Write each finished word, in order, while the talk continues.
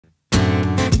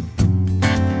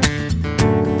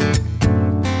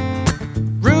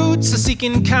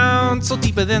seeking counsel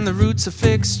deeper than the roots of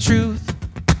fixed truth.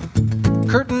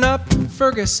 Curtain up,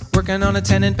 Fergus, working on a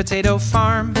tenant potato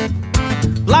farm.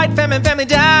 Blight, family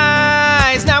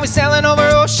dies, now he's sailing over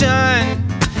ocean.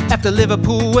 After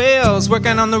Liverpool whales,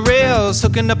 working on the rails,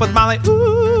 hooking up with Molly,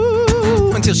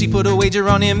 ooh, until she put a wager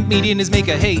on him, meeting his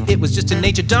maker. Hey, it was just in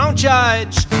nature, don't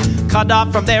judge. Cut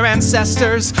off from their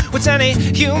ancestors, what's any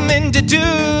human to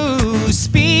do?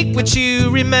 Speak what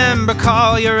you remember,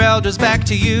 call your elders back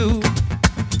to you.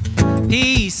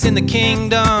 Peace in the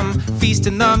kingdom, feast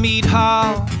in the meat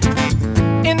hall.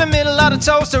 In the middle of the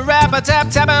toast, a rapper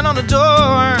tapping on the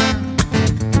door.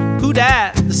 Who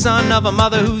dat? The son of a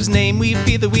mother whose name we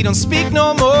fear that we don't speak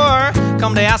no more.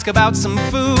 Come to ask about some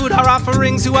food, our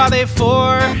offerings, who are they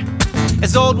for?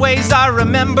 As old ways are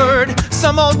remembered,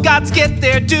 some old gods get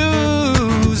their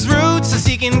dues. Roots are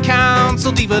seeking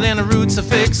counsel deeper than the roots of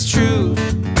fixed truth.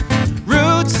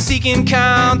 Roots are seeking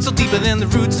counsel deeper than the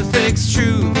roots of fixed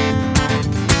truth.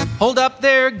 Hold up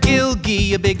there,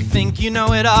 Gilgy, you big think you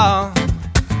know it all.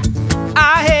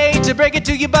 I hate to break it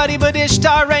to you, buddy, but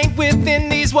Ishtar ain't within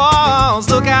these walls.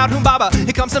 Look out, Humbaba,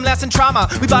 here comes some lesson trauma.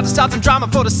 We about to start some drama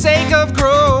for the sake of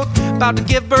growth. About to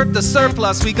give birth to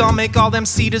surplus, we gon' make all them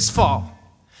cedars fall.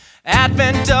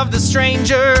 Advent of the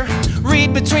stranger,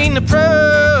 read between the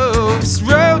probes.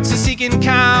 Roots are seeking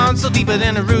counsel deeper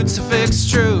than the roots of fixed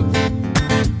truth.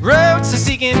 Roots are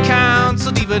seeking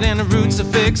counsel deeper than the roots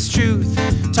of fixed truth.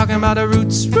 Talking about the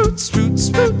roots, the roots, the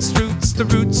roots, the roots, the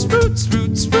roots,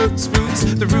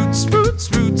 and the roots.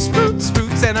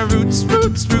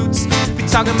 We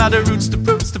talking about the roots, the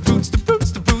roots,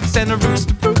 and the roots.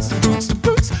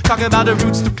 Talking about the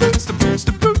roots, the roots.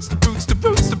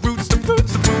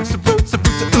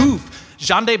 Oof,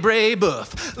 Jean de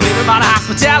Breitbach, living by the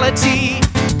hospitality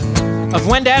of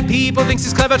when that people thinks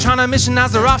he's clever, trying to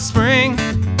missionize their offspring.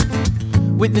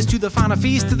 Witness to the final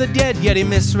feast of the dead, yet he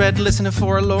misread listening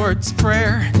for a Lord's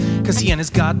Prayer, cause he and his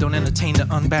God don't entertain the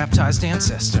unbaptized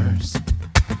ancestors.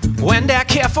 When they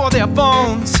care for their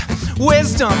bones,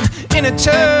 wisdom in a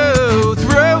tooth.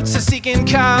 Roots are seeking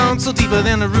counsel deeper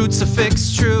than the roots of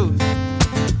fixed truth.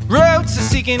 Roots are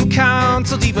seeking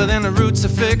counsel deeper than the roots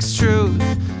of fixed truth.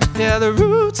 Yeah, the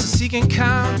roots are seeking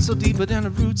counsel deeper than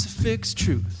the roots of fixed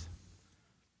truth.